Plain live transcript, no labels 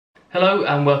Hello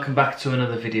and welcome back to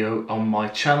another video on my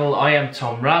channel. I am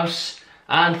Tom Rouse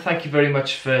and thank you very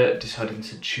much for deciding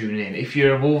to tune in. If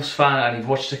you're a Wolves fan and you've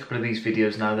watched a couple of these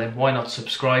videos now, then why not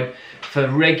subscribe for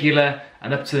regular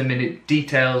and up to the minute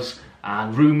details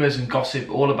and rumours and gossip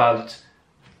all about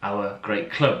our great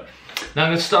club. Now I'm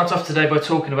going to start off today by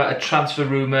talking about a transfer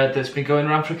rumour that's been going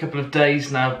around for a couple of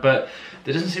days now, but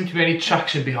there doesn't seem to be any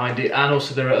traction behind it, and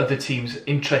also there are other teams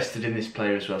interested in this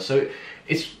player as well. So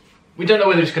we don't know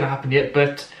whether it's going to happen yet,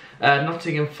 but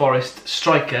Nottingham Forest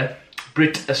striker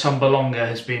Britt Assombalonga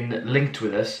has been linked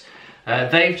with us.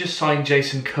 They've just signed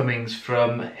Jason Cummings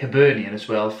from Hibernian as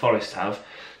well, Forest have.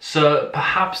 So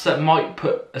perhaps that might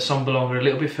put Assombalonga a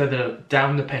little bit further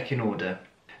down the pecking order,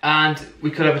 and we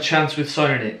could have a chance with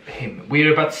signing him.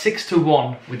 We're about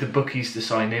 6-1 with the bookies to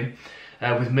sign him,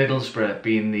 with Middlesbrough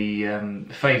being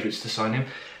the favourites to sign him.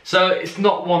 So it's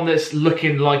not one that's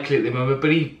looking likely at the moment,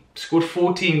 but he scored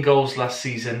 14 goals last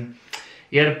season.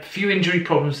 He had a few injury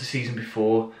problems the season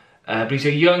before, but he's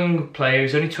a young player.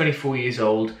 He's only 24 years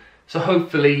old. So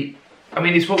hopefully, I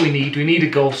mean, it's what we need. We need a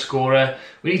goal scorer.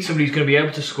 We need somebody who's going to be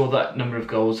able to score that number of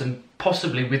goals, and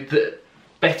possibly with the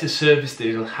better service that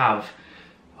he'll have,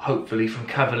 hopefully from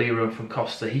Cavaliero and from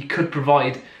Costa, he could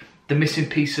provide the missing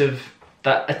piece of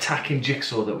that attacking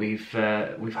jigsaw that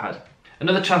we've had.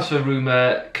 Another transfer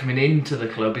rumour coming into the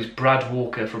club is Brad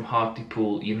Walker from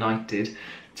Hartlepool United,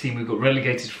 team who got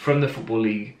relegated from the Football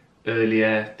League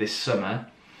earlier this summer.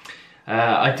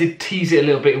 I did tease it a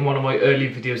little bit in one of my earlier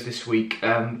videos this week,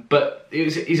 but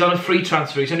he's on a free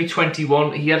transfer. He's only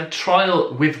 21. He had a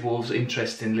trial with Wolves,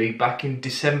 interestingly, back in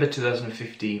December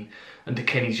 2015 under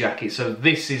Kenny Jackett. So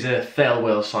this is a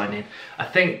farewell signing. I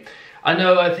think I'm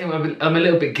a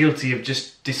little bit guilty of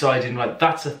just deciding, like,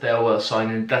 that's a Thelwell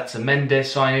signing, that's a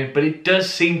Mendes signing, but it does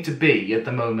seem to be, at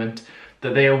the moment,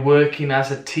 that they are working as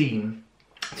a team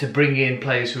to bring in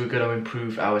players who are going to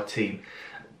improve our team.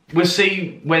 We'll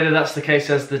see whether that's the case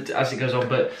as it goes on,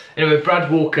 but anyway,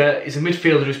 Brad Walker is a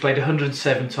midfielder who's played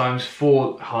 107 times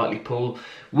for Hartlepool.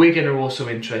 Wigan are also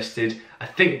interested. I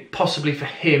think possibly for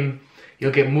him, he'll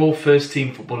get more first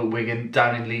team football at Wigan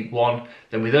down in League One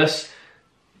than with us.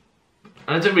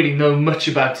 And I don't really know much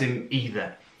about him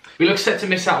either. We look set to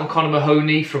miss out on Conor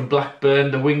Mahoney from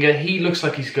Blackburn, the winger. He looks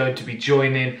like he's going to be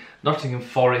joining Nottingham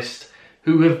Forest,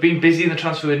 who have been busy in the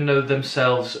transfer window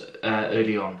themselves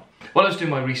early on. While I was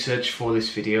doing my research for this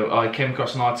video, I came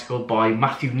across an article by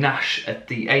Matthew Nash at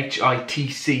the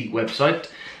HITC website.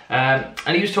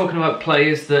 And he was talking about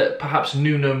players that perhaps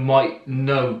Nuno might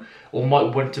know or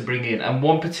might want to bring in. And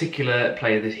one particular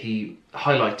player that he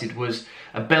highlighted was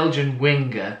a Belgian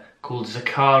winger called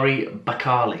Zachary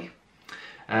Bakkali.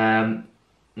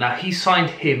 Now, he signed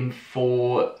him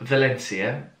for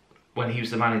Valencia when he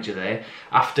was the manager there,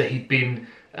 after he'd been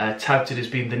touted as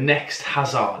being the next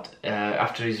Hazard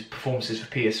after his performances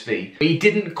for PSV. He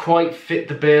didn't quite fit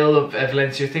the bill of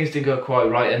Valencia. Things didn't go quite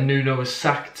right, and Nuno was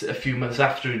sacked a few months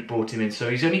after he'd brought him in. So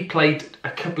he's only played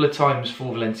a couple of times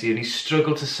for Valencia, and he's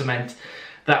struggled to cement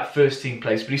that first team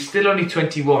place. But he's still only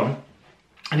 21,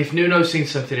 and if Nuno's seen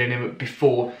something in him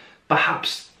before,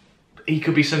 perhaps he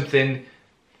could be something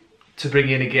to bring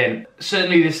in again.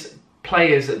 Certainly there's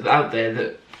players out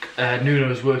there that Nuno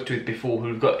has worked with before who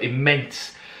have got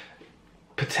immense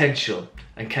potential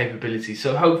and capability.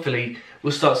 So hopefully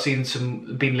we'll start seeing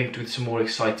being linked with some more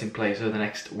exciting players over the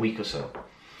next week or so.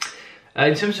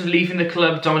 In terms of leaving the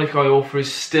club, Dominic Iorfa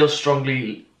is still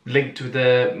strongly linked with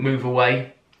the move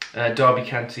away. Derby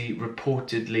County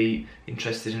reportedly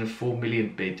interested in a £4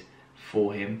 million bid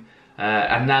for him.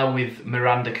 And now with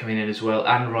Miranda coming in as well,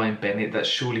 and Ryan Bennett, that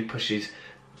surely pushes,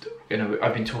 you know,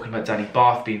 I've been talking about Danny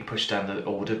Barth being pushed down the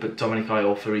order, but Dominic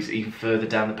Iorfa is even further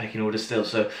down the pecking order still,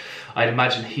 so I'd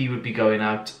imagine he would be going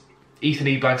out. Ethan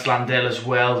Ebanks-Landell as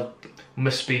well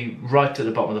must be right at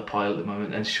the bottom of the pile at the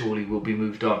moment, and surely will be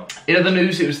moved on. In other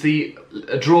news, it was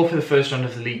a draw for the first round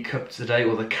of the League Cup today,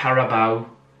 or the Carabao,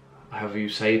 however you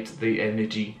say it, the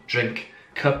Energy Drink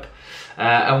Cup.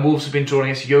 And Wolves have been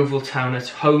drawing against Yeovil Town at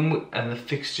home, and the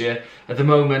fixture at the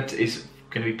moment is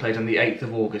going to be played on the 8th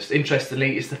of August.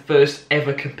 Interestingly, it's the first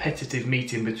ever competitive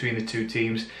meeting between the two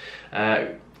teams.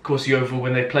 Of course, Yeovil,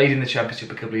 when they played in the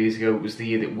Championship a couple of years ago, it was the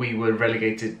year that we were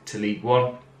relegated to League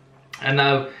One. And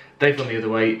now they've gone the other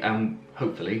way, and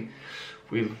hopefully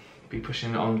we'll be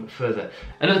pushing it on further.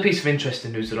 Another piece of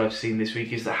interesting news that I've seen this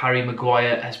week is that Harry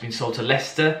Maguire has been sold to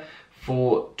Leicester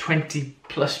for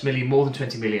 20+ million, more than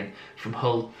 20 million from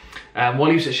Hull. While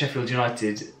he was at Sheffield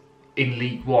United in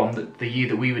League One, the year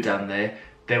that we were down there,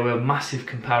 there were massive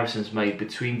comparisons made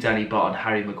between Danny Batth and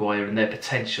Harry Maguire and their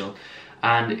potential,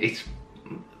 and it's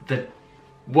the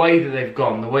way that they've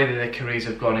gone, the way that their careers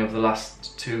have gone over the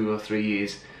last 2 or 3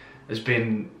 years has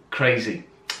been crazy.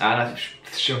 And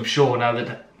I'm sure now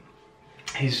that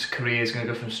his career is going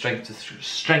to go from strength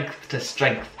to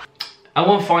strength. And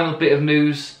one final bit of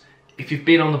news. If you've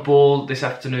been on the ball this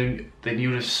afternoon, then you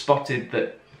would have spotted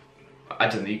that, I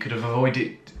don't know, you could have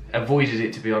avoided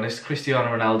it, to be honest.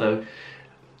 Cristiano Ronaldo,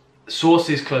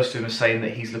 sources close to him are saying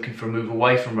that he's looking for a move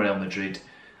away from Real Madrid,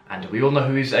 and we all know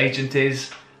who his agent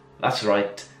is. That's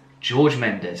right, Jorge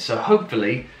Mendes. So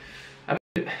hopefully, I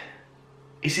mean,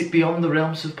 is it beyond the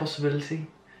realms of possibility?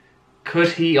 Could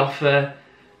he offer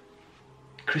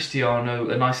Cristiano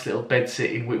a nice little bed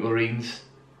sit in Whit Marines?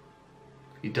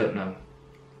 You don't know.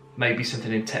 Maybe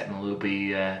something in Tetnal will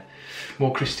be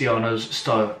more Cristiano's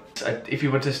style. If you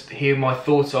want to hear my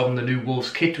thoughts on the new Wolves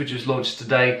kit, which was launched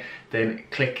today, then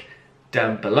click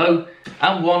down below.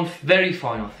 And one very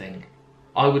final thing,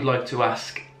 I would like to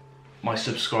ask my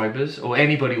subscribers, or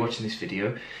anybody watching this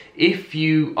video, if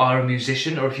you are a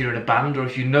musician, or if you're in a band, or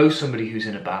if you know somebody who's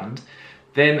in a band,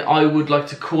 then I would like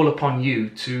to call upon you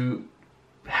to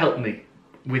help me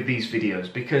with these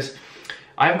videos, because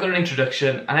I haven't got an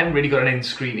introduction and I haven't really got an end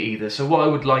screen either. So what I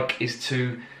would like is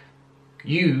to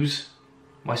use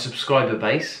my subscriber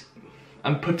base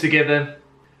and put together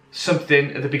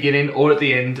something at the beginning or at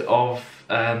the end of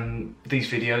these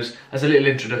videos as a little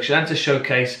introduction, and to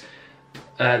showcase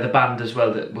the band as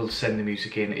well that will send the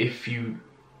music in. If you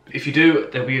do,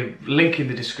 there'll be a link in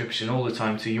the description all the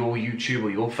time to your YouTube or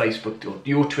your Facebook or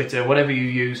your Twitter, whatever you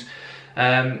use,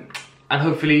 and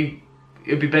hopefully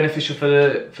it'll be beneficial for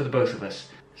the both of us.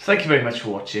 So thank you very much for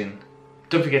watching.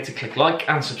 Don't forget to click like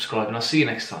and subscribe, and I'll see you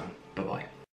next time. Bye bye.